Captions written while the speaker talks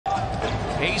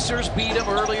Pacers beat him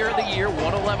earlier in the year,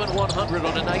 111-100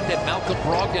 on a night that Malcolm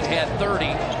Brogdon had 30.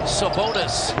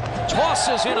 Sabonis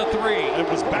tosses in a three. It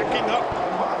was backing up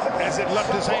as it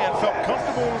left his hand, felt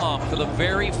comfortable. For the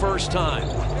very first time.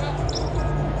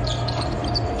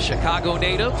 Chicago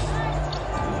native.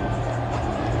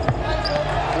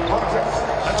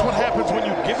 That's what happens when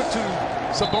you give it to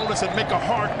Sabonis and make a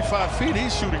hard 5 feet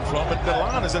he's shooting from, and the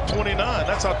line is at 29.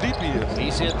 That's how deep he is.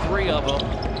 He's hit 3 of them.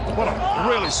 What a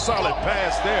really solid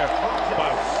pass there by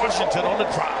Washington on the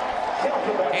drive.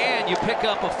 And you pick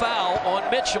up a foul on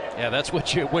Mitchell. Yeah, that's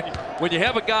what you, when you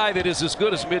have a guy that is as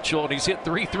good as Mitchell and he's hit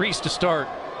 3 threes to start,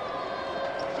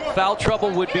 foul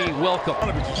trouble would be welcome.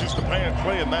 He's used to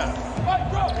playing that.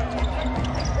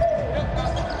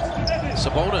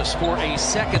 Sabonis for a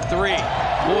second three.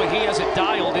 Boy, he has it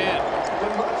dialed in.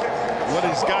 What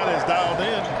he's got is dialed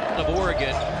in. Of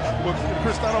Oregon. Well,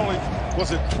 Chris, not only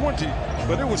was it 20,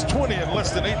 but it was 20 in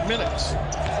less than 8 minutes.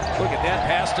 Look at that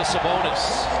pass to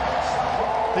Sabonis.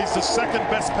 He's the second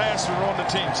best passer on the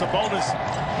team. Sabonis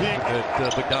being...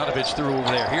 Bogdanovich threw over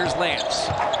there. Here's Lance.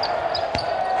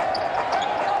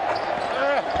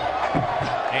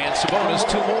 And Sabonis,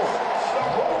 2 more.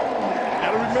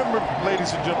 Now remember,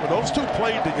 ladies and gentlemen, those two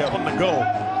played together on the go.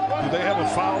 Do they have a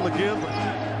foul to give?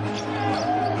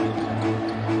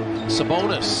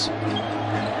 Sabonis.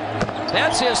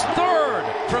 That's his 3rd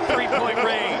from 3-point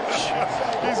range.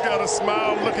 He's got a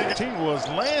smile looking. The team was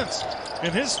Lance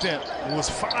in his stint was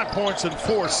 5 points and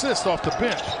 4 assists off the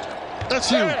bench. That's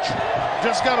huge.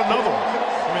 Just got another one.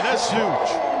 I mean, that's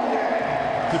huge.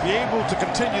 To be able to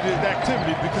continue the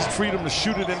activity because freedom to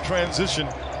shoot it in transition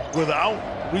without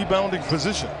rebounding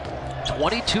position.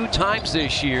 22 times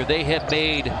this year they have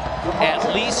made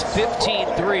at least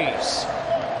 15 threes.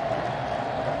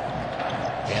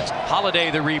 And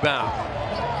Holiday the rebound.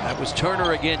 That was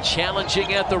Turner again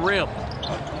challenging at the rim.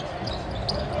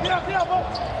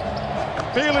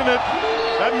 Feeling it.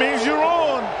 That means you're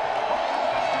on.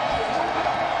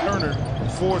 Turner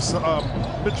forced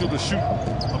Mitchell to shoot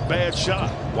a bad shot.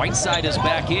 Whiteside is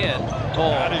back in.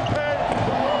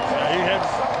 He had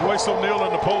Royce O'Neal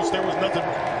in the post. There was nothing.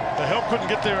 The help couldn't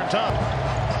get there in time.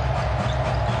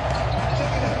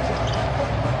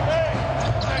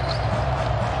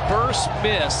 First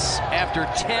miss after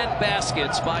 10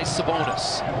 baskets by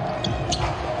Sabonis.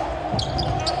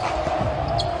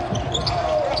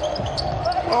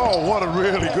 Oh, what a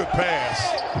really good pass.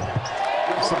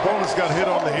 Sabonis got hit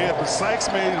on the head, but Sykes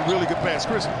made a really good pass.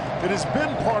 Chris, it has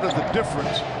been part of the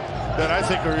difference that I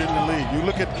think are in the league. You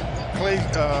look at Clay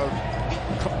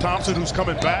Thompson, who's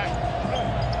coming back.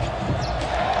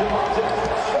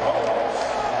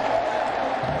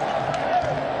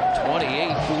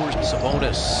 28 for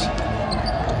Sabonis.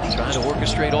 Trying to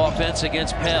orchestrate offense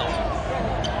against Pell.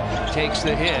 Takes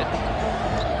the hit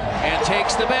and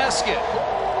takes the basket.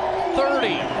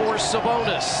 30 for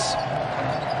Sabonis.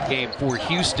 Game for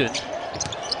Houston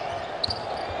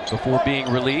before being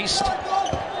released.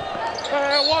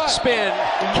 Spin,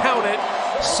 count it.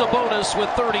 Sabonis with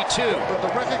 32. But the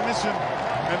recognition,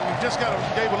 and we just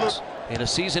gave a look. In a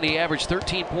season, he averaged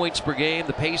 13 points per game.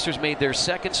 The Pacers made their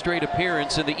 2nd straight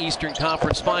appearance in the Eastern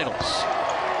Conference Finals.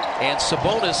 And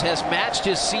Sabonis has matched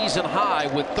his season high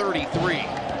with 33.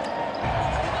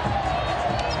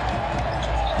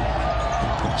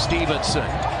 Stevenson.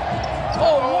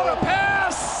 Oh, what a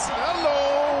pass!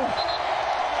 Hello!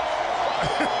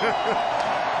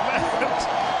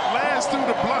 Lance through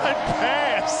the blind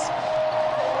pass.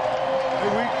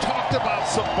 And we talked about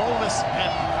Sabonis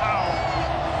and how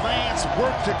Lance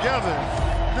worked together.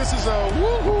 This is a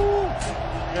woohoo!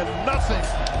 And nothing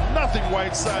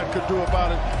Whiteside could do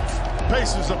about it.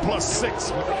 Pacers are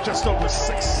 +6 with just over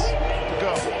 6 to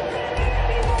go.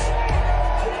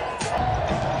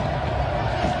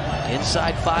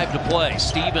 Inside 5 to play.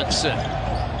 Stevenson. A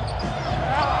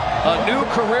new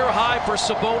career high for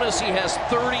Sabonis. He has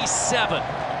 37.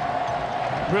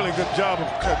 Really good job of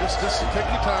just take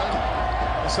your time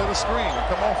and set a screen and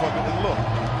come off of it and look.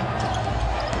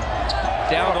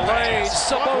 Down the lane,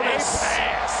 Sabonis.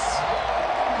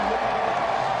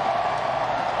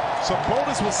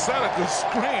 Sabonis will set a good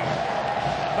screen.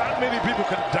 Not many people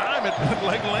can dime it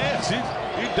like Lance. He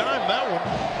dimed that one.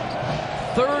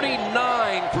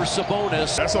 39 for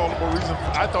Sabonis. That's all the more reason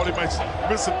I thought he might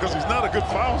miss him because he's not a good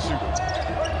foul shooter.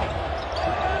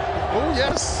 Oh,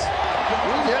 yes.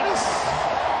 Oh, yes.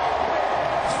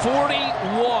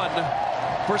 41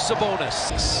 for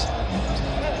Sabonis.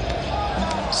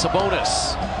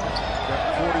 Sabonis.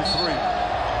 43.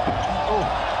 Oh.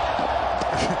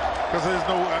 Because there's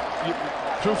no,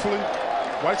 truthfully,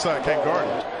 Whiteside can't guard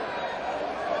it.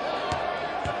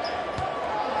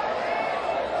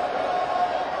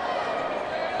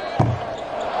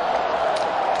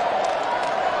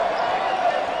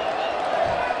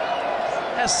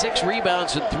 has 6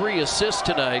 rebounds and 3 assists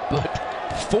tonight, but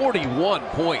 41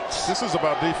 points. This is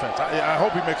about defense. I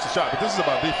hope he makes a shot, but this is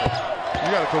about defense.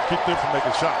 You got to go keep them from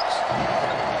making shots.